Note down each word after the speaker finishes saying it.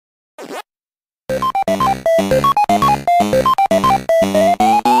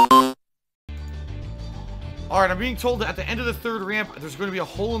Alright, I'm being told that at the end of the third ramp, there's going to be a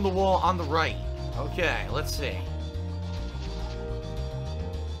hole in the wall on the right. Okay, let's see.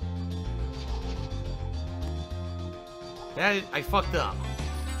 I fucked up.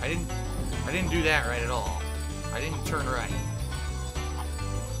 I didn't do that right at all. I didn't turn right.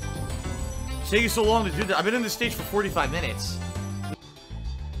 It's taking so long to do that. I've been in this stage for 45 minutes.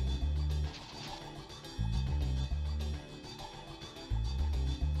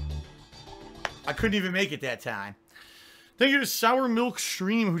 I couldn't even make it that time. Thank you to Sour Milk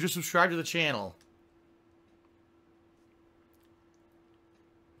Stream who just subscribed to the channel.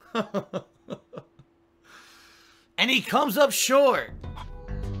 And he comes up short.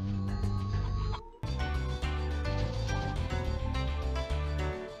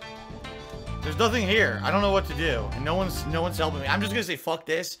 There's nothing here. I don't know what to do. And no one's helping me. I'm just gonna say fuck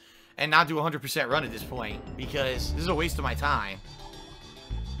this and not do 100% run at this point because this is a waste of my time.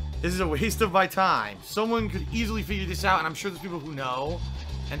 This is a waste of my time. Someone could easily figure this out, and I'm sure there's people who know,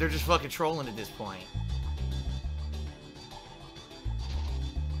 and they're just fucking trolling at this point.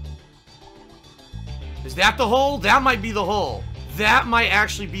 Is that the hole? That might be the hole. That might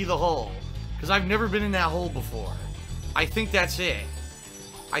actually be the hole. Because I've never been in that hole before. I think that's it.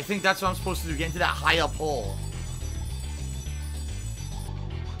 I think that's what I'm supposed to do. Get into that high up hole.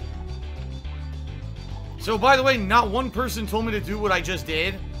 So, by the way, not one person told me to do what I just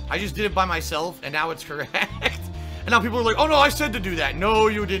did. I just did it by myself, and now it's correct. And now people are like, oh no, I said to do that. No,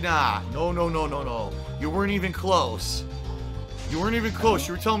 you did not. No, no, no, no, no. You weren't even close. You weren't even close.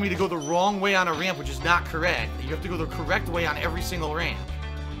 You were telling me to go the wrong way on a ramp, which is not correct. You have to go the correct way on every single ramp.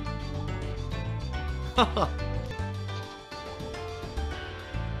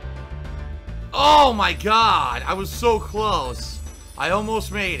 Oh my god. I was so close. I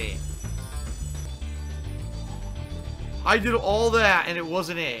almost made it. I did all that and it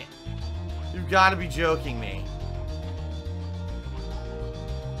wasn't it. You've got to be joking me.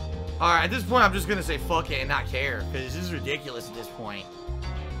 Alright, at this point I'm just going to say fuck it and not care. Because this is ridiculous at this point.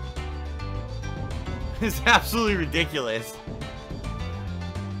 It's absolutely ridiculous.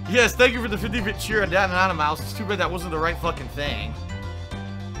 Yes, thank you for the 50-bit cheer on that Anonymous. It's too bad that wasn't the right fucking thing.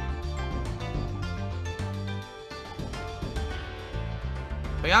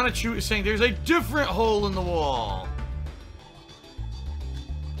 Bayana Chu is saying there's a different hole in the wall.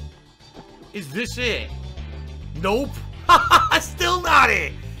 Is this it? Nope. Still not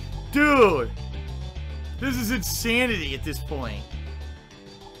it. Dude. This is insanity at this point.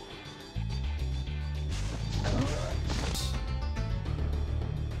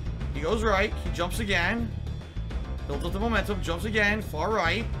 He goes right. He jumps again. Builds up the momentum. Jumps again. Far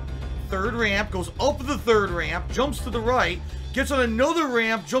right. Third ramp. Goes up the third ramp. Jumps to the right. Gets on another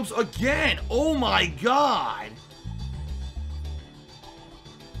ramp. Jumps again. Oh my god.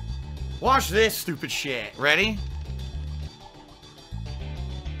 Watch this stupid shit. Ready?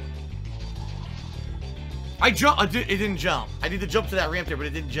 It didn't jump. I need to jump to that ramp there, but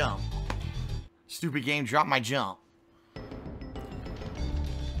it didn't jump. Stupid game, drop my jump.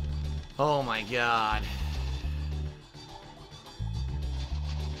 Oh my god.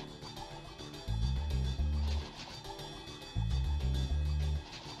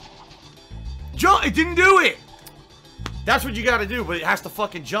 Jump! It didn't do it! That's what you gotta do, but it has to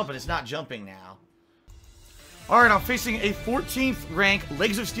fucking jump, and it's not jumping now. Alright, I'm facing a 14th rank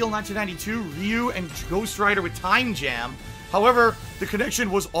Legs of Steel 1992 Ryu and Ghost Rider with Time Jam. However, the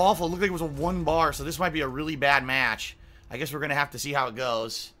connection was awful. It looked like it was a 1 bar, so this might be a really bad match. I guess we're gonna have to see how it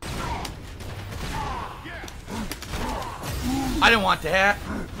goes. I didn't want that.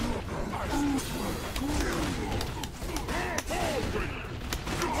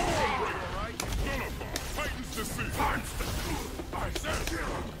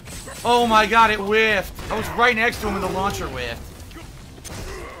 Oh my god, it whiffed. I was right next to him and the launcher whiffed.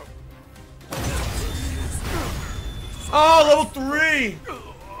 Oh, level 3!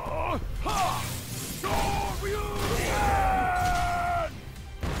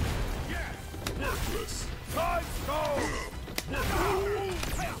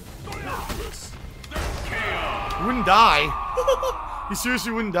 He wouldn't die. He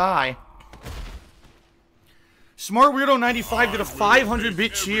seriously wouldn't die. Smart Weirdo 95 did a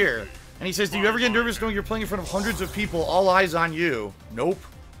 500-bit cheer. And he says, do you ever get nervous knowing you're playing in front of hundreds of people, all eyes on you? Nope.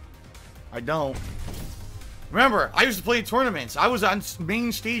 I don't. Remember, I used to play in tournaments. I was on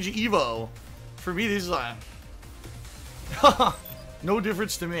main stage of EVO. For me, this is no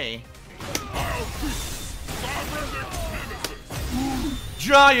difference to me.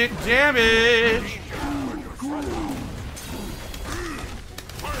 Giant damage!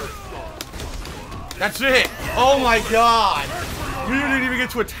 That's it! Oh my god! You didn't even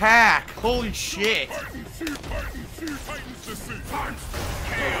get to attack! Holy shit!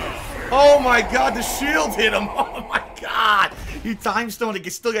 Oh my god, the shield hit him. Oh my god. He time stoned it,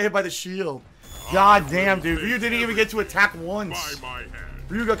 still got hit by the shield. God damn, dude. Ryu didn't even get to attack once.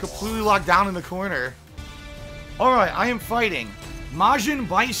 Ryu got completely locked down in the corner. Alright, I am fighting Majin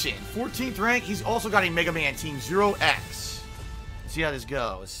Bison, 14th rank. He's also got a Mega Man Team 0X. Let's see how this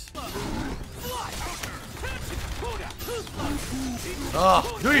goes.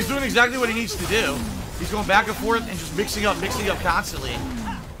 Oh, dude, he's doing exactly what he needs to do. He's going back and forth and just mixing up constantly.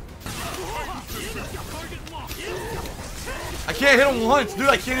 I can't hit him once. Dude,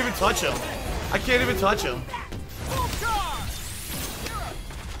 I can't even touch him. I can't even touch him.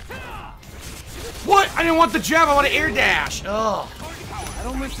 What? I didn't want the jab. I want to air dash. Oh. I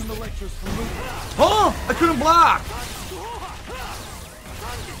don't listen to lectures from Luke. Oh, I couldn't block.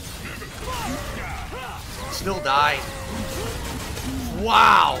 Still died.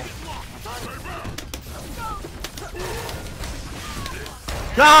 Wow.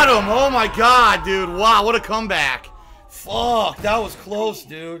 Got him. Oh my god, dude. Wow, what a comeback. Fuck, that was close,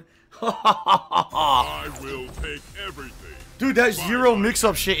 dude. I will take everything. Dude, that zero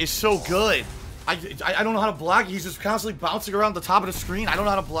mix-up shit is so good. I don't know how to block. He's just constantly bouncing around the top of the screen. I don't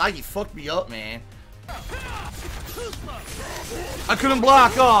know how to block. He fucked me up, man. I couldn't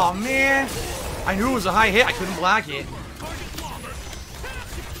block. Oh, man. I knew it was a high hit. I couldn't block it.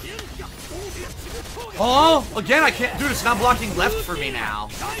 Oh, again, I can't. Dude, it's not blocking left for me now.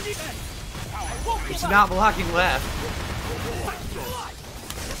 It's not blocking left.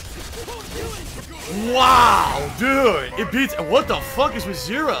 Wow, dude. It beats. What the fuck is with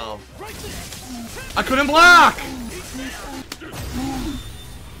zero? I couldn't block.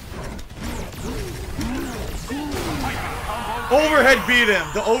 Overhead beat him.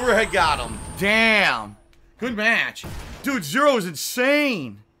 The overhead got him. Damn. Good match. Dude, Zero is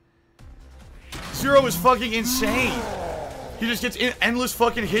insane. Zero is fucking insane. He just gets endless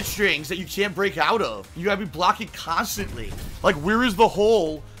fucking hit strings that you can't break out of. You gotta be blocking constantly. Like, where is the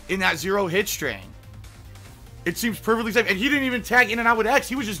hole in that Zero hit string? It seems perfectly safe. And he didn't even tag in and out with X.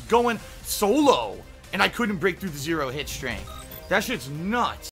 He was just going solo. And I couldn't break through the Zero hit string. That shit's nuts.